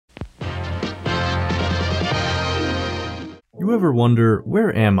You ever wonder,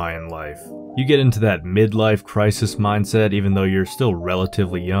 where am I in life? You get into that midlife crisis mindset even though you're still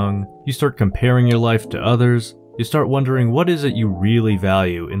relatively young. You start comparing your life to others. You start wondering, what is it you really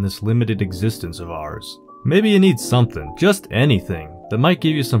value in this limited existence of ours? Maybe you need something, just anything, that might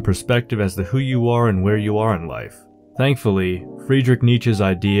give you some perspective as to who you are and where you are in life. Thankfully, Friedrich Nietzsche's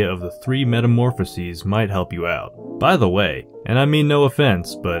idea of the 3 Metamorphoses might help you out. By the way, and I mean no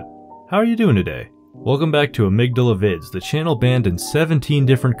offense, but how are you doing today? Welcome back to Amygdala Vids, the channel banned in 17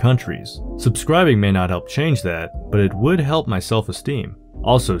 different countries. Subscribing may not help change that, but it would help my self-esteem.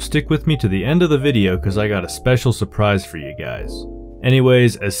 Also, stick with me to the end of the video because I got a special surprise for you guys.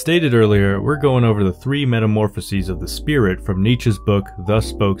 Anyways, as stated earlier, we're going over the 3 Metamorphoses of the spirit from Nietzsche's book Thus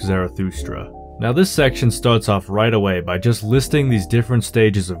Spoke Zarathustra. Now this section starts off right away by just listing these different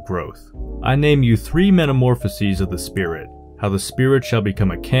stages of growth. I name you 3 Metamorphoses of the spirit: how the spirit shall become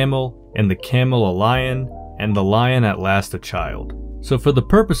a camel, and the camel a lion, and the lion at last a child. So for the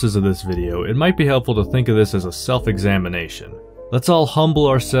purposes of this video, it might be helpful to think of this as a self-examination. Let's all humble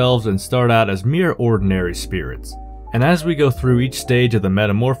ourselves and start out as mere ordinary spirits. And as we go through each stage of the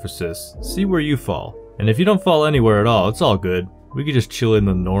metamorphosis, see where you fall. And if you don't fall anywhere at all, it's all good. We could just chill in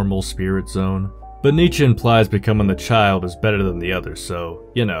the normal spirit zone. But Nietzsche implies becoming the child is better than the others, so,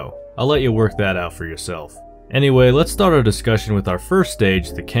 you know, I'll let you work that out for yourself. Anyway, let's start our discussion with our first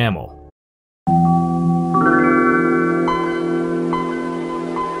stage, the camel.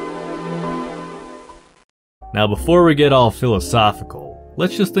 Now before we get all philosophical,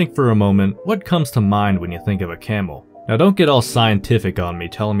 let's just think for a moment, what comes to mind when you think of a camel? Now don't get all scientific on me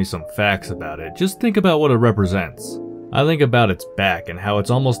telling me some facts about it, just think about what it represents. I think about its back and how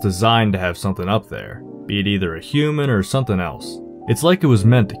it's almost designed to have something up there, be it either a human or something else. It's like it was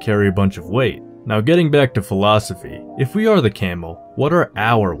meant to carry a bunch of weight. Now getting back to philosophy, if we are the camel, what are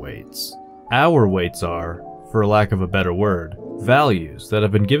our weights? Our weights are, for lack of a better word, values that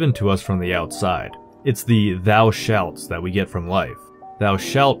have been given to us from the outside. It's the thou shalts that we get from life. Thou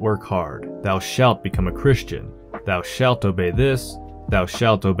shalt work hard, thou shalt become a Christian, thou shalt obey this, thou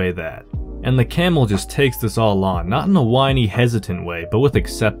shalt obey that. And the camel just takes this all on, not in a whiny, hesitant way, but with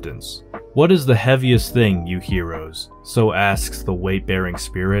acceptance. What is the heaviest thing, you heroes? So asks the weight-bearing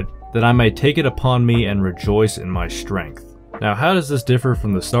spirit, that I may take it upon me and rejoice in my strength. Now how does this differ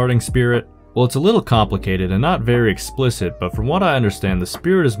from the starting spirit? Well, it's a little complicated and not very explicit, but from what I understand, the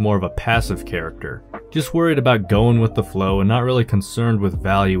spirit is more of a passive character, just worried about going with the flow and not really concerned with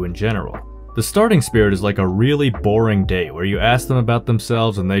value in general. The starting spirit is like a really boring date where you ask them about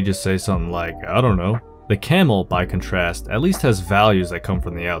themselves and they just say something like, I don't know. The camel, by contrast, at least has values that come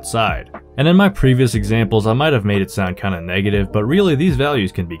from the outside. And in my previous examples, I might have made it sound kind of negative, but really these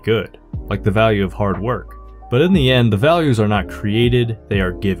values can be good, like the value of hard work. But in the end, the values are not created, they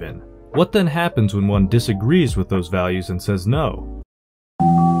are given. What then happens when one disagrees with those values and says no?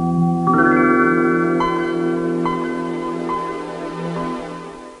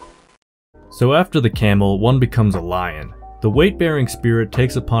 So after the camel, one becomes a lion. The weight-bearing spirit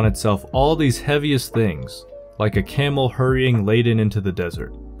takes upon itself all these heaviest things, like a camel hurrying laden into the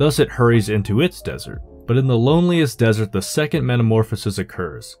desert. Thus it hurries into its desert. But in the loneliest desert, the second metamorphosis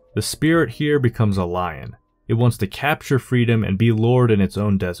occurs. The spirit here becomes a lion. It wants to capture freedom and be lord in its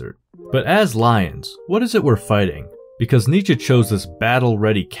own desert. But as lions, what is it we're fighting? Because Nietzsche chose this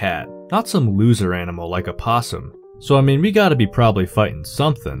battle-ready cat, not some loser animal like a possum. So I mean, we gotta be probably fighting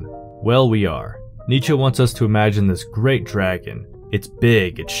something. Well, we are. Nietzsche wants us to imagine this great dragon. It's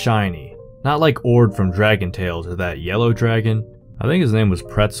big, it's shiny. Not like Ord from Dragon Tales or that yellow dragon. I think his name was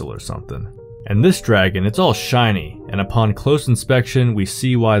Pretzel or something. And this dragon, it's all shiny, and upon close inspection, we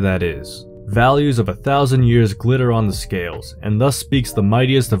see why that is. Values of 1,000 years glitter on the scales, and thus speaks the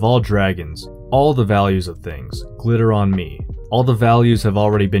mightiest of all dragons. All the values of things glitter on me. All the values have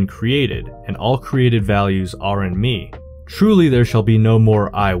already been created, and all created values are in me. Truly there shall be no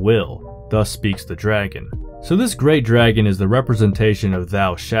more I will, thus speaks the dragon. So this great dragon is the representation of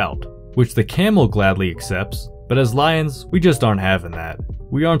thou shalt, which the camel gladly accepts, but as lions, we just aren't having that.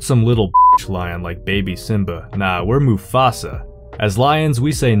 We aren't some little bitch lion like baby Simba, nah, we're Mufasa. As lions,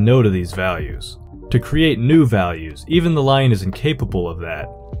 we say no to these values. To create new values, even the lion is incapable of that.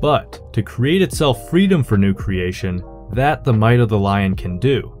 But, to create itself freedom for new creation, that the might of the lion can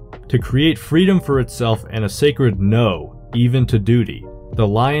do. To create freedom for itself and a sacred no, even to duty. The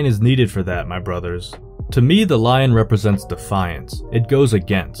lion is needed for that, my brothers. To me, the lion represents defiance. It goes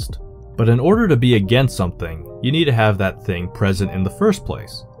against. But in order to be against something, you need to have that thing present in the first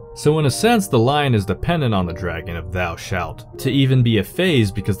place. So in a sense, the lion is dependent on the dragon of thou shalt to even be a phase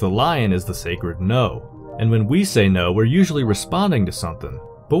because the lion is the sacred no. And when we say no, we're usually responding to something.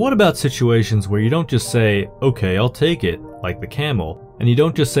 But what about situations where you don't just say, okay, I'll take it, like the camel, and you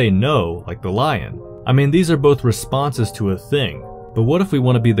don't just say no, like the lion? I mean, these are both responses to a thing, but what if we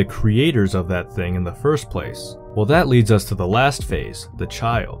want to be the creators of that thing in the first place? Well, that leads us to the last phase, the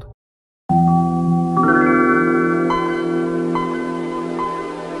child.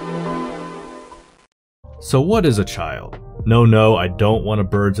 So what is a child? No, I don't want a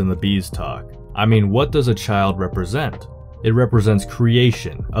birds and the bees talk. I mean, what does a child represent? It represents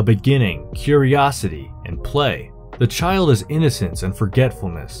creation, a beginning, curiosity, and play. The child is innocence and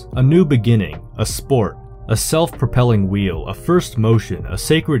forgetfulness, a new beginning, a sport, a self-propelling wheel, a first motion, a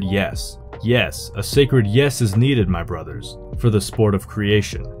sacred yes. Yes, a sacred yes is needed, my brothers, for the sport of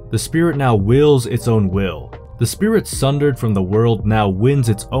creation. The spirit now wills its own will. The spirit sundered from the world now wins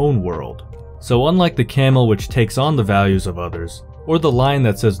its own world. So unlike the camel which takes on the values of others, or the lion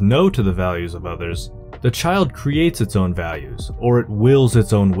that says no to the values of others, the child creates its own values, or it wills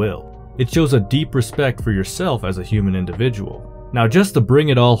its own will. It shows a deep respect for yourself as a human individual. Now, just to bring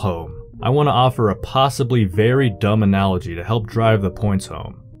it all home, I want to offer a possibly very dumb analogy to help drive the points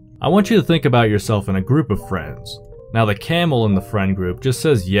home. I want you to think about yourself in a group of friends. Now, the camel in the friend group just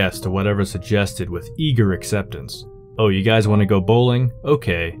says yes to whatever's suggested with eager acceptance. Oh, you guys want to go bowling?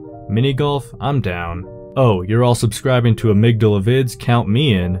 Okay. Mini golf? I'm down. Oh, you're all subscribing to Amygdala Vids? Count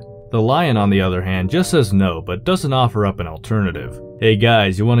me in. The lion, on the other hand, just says no, but doesn't offer up an alternative. Hey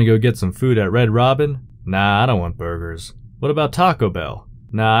guys, you want to go get some food at Red Robin? Nah, I don't want burgers. What about Taco Bell?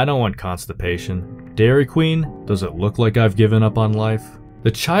 Nah, I don't want constipation. Dairy Queen? Does it look like I've given up on life?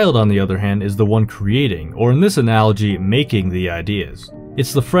 The child, on the other hand, is the one creating, or in this analogy, making the ideas.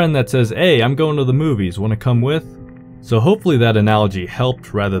 It's the friend that says, hey, I'm going to the movies, want to come with? So hopefully that analogy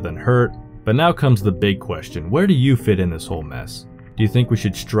helped rather than hurt, but now comes the big question, where do you fit in this whole mess? Do you think we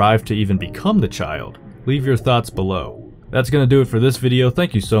should strive to even become the child? Leave your thoughts below. That's gonna do it for this video.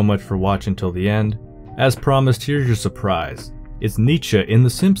 Thank you so much for watching till the end. As promised, here's your surprise. It's Nietzsche in The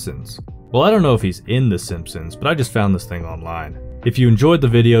Simpsons. Well, I don't know if he's in The Simpsons, but I just found this thing online. If you enjoyed the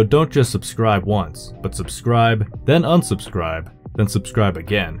video, don't just subscribe once, but subscribe, then unsubscribe, then subscribe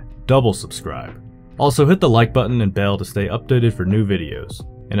again. Double subscribe. Also hit the like button and bell to stay updated for new videos.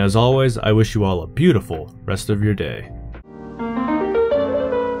 And as always, I wish you all a beautiful rest of your day.